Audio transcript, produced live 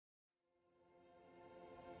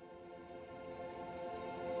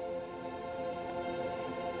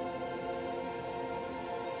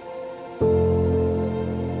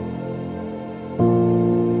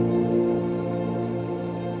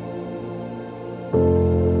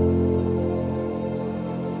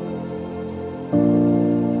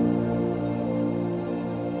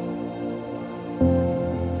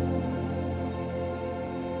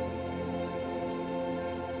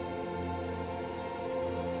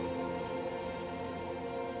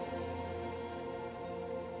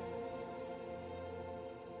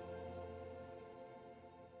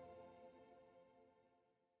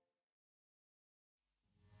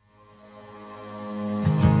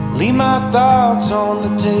my thoughts on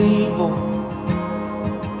the table,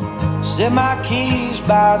 set my keys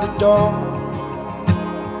by the door.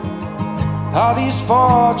 All these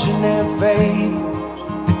fortune and fables,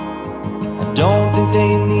 I don't think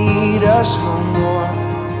they need us no more.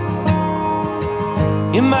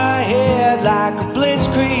 In my head like a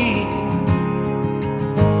blitzkrieg,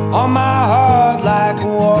 on my heart like a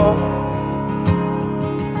war.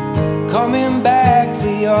 Coming back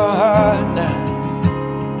for your heart now,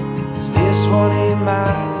 'cause this one ain't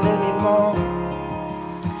mine anymore.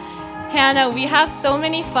 Hannah, we have so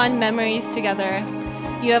many fun memories together.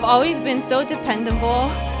 You have always been so dependable,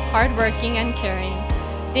 hardworking, and caring.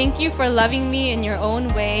 Thank you for loving me in your own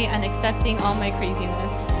way and accepting all my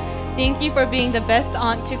craziness. Thank you for being the best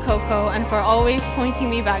aunt to Coco and for always pointing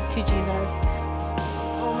me back to Jesus.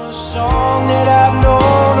 From a song that I've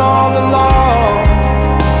known all along,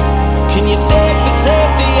 can you take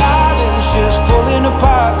the islands, just pulling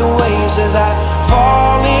apart the waves as I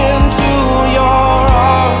fall into your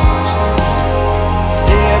arms,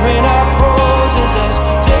 tearing up roses as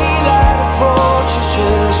daylight approaches,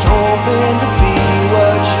 just hoping to be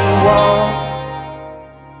what you want.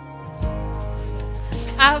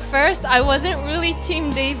 At first, I wasn't really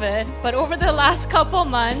Team David, but over the last couple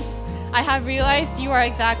months, I have realized you are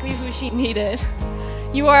exactly who she needed.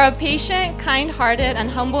 You are a patient, kind-hearted, and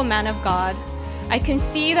humble man of God. I can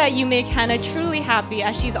see that you make Hannah truly happy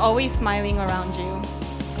as she's always smiling around you.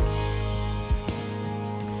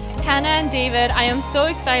 Hanna and David, I am so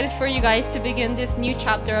excited for you guys to begin this new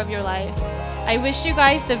chapter of your life. I wish you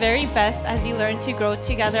guys the very best as you learn to grow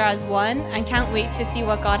together as one, and can't wait to see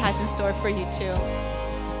what God has in store for you too.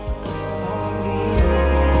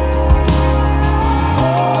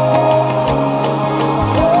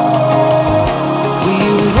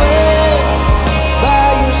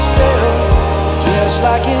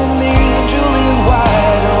 Like an angel in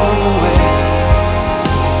white on the way,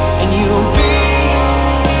 and you'll be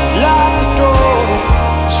like a door,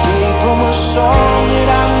 straight from a song that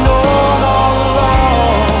I've known all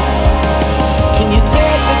along. Can you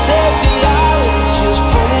take the islands, just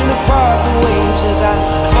pulling apart the waves as I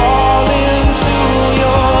fall into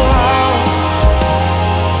your arms,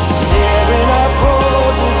 tearing up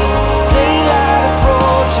roses and daylight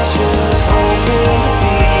approaches, just hoping to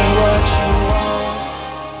be what you want.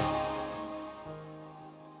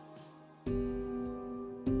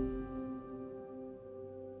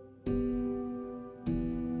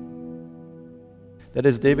 That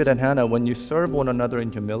is, David and Hannah, when you serve one another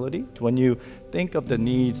in humility, when you think of the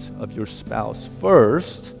needs of your spouse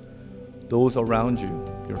first, those around you,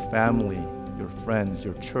 your family, your friends,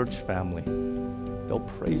 your church family, they'll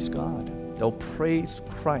praise God. They'll praise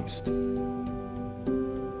Christ.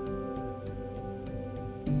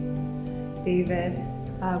 David,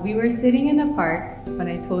 we were sitting in a park when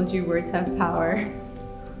I told you words have power.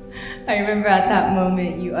 I remember at that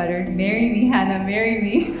moment you uttered, "Marry me, Hannah, marry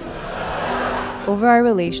me." Over our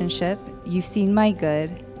relationship, you've seen my good,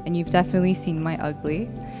 and you've definitely seen my ugly,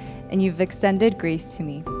 and you've extended grace to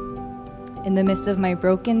me. In the midst of my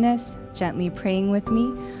brokenness, gently praying with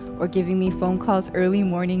me, or giving me phone calls early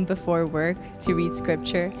morning before work to read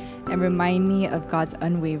scripture and remind me of God's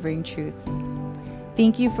unwavering truths.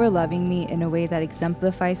 Thank you for loving me in a way that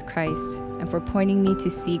exemplifies Christ and for pointing me to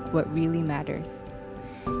seek what really matters.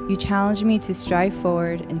 You challenge me to strive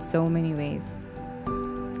forward in so many ways.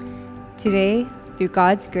 Today, through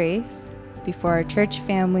God's grace, before our church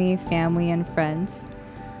family, and friends,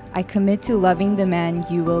 I commit to loving the man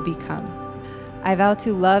you will become. I vow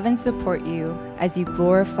to love and support you as you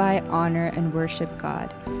glorify, honor, and worship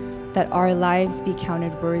God, that our lives be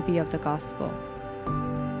counted worthy of the gospel.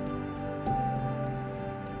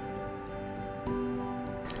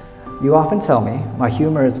 You often tell me my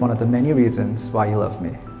humor is one of the many reasons why you love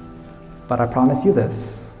me. But I promise you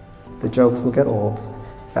this, the jokes will get old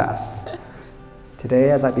fast.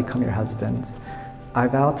 Today, as I become your husband, I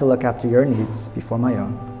vow to look after your needs before my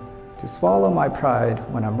own, to swallow my pride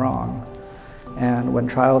when I'm wrong, and when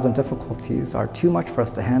trials and difficulties are too much for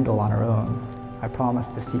us to handle on our own, I promise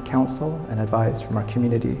to seek counsel and advice from our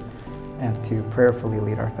community and to prayerfully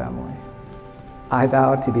lead our family. I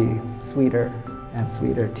vow to be sweeter and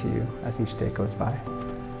sweeter to you as each day goes by,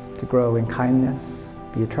 to grow in kindness,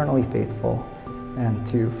 be eternally faithful, and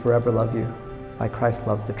to forever love you like Christ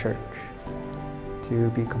loves the church. To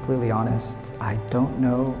be completely honest, I don't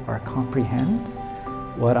know or comprehend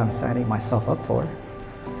what I'm signing myself up for,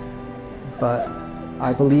 but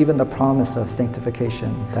I believe in the promise of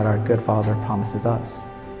sanctification that our good Father promises us.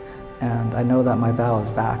 And I know that my vow is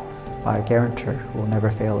backed by a guarantor who will never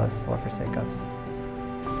fail us or forsake us.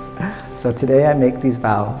 So today I make these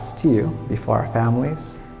vows to you before our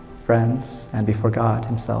families, friends, and before God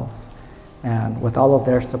Himself. And with all of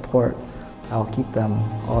their support, I will keep them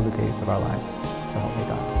all the days of our lives. So help me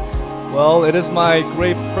God. Well, it is my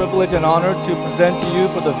great privilege and honor to present to you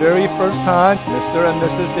for the very first time, Mr. and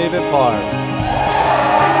Mrs. David Parr.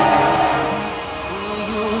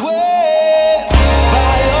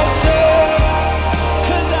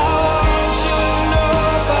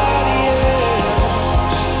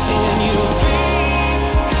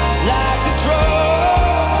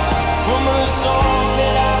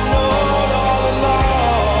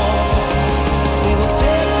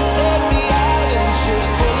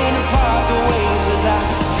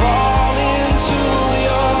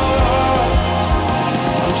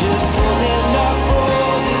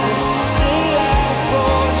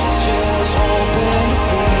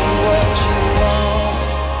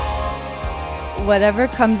 Whatever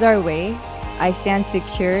comes our way, I stand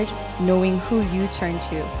secured, knowing who you turn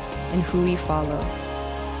to and who we follow.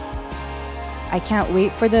 I can't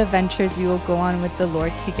wait for the adventures we will go on with the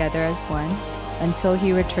Lord together as one until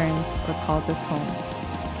He returns or calls us home.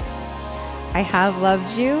 I have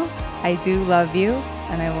loved you, I do love you,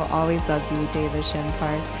 and I will always love you, David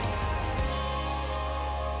Shimpard.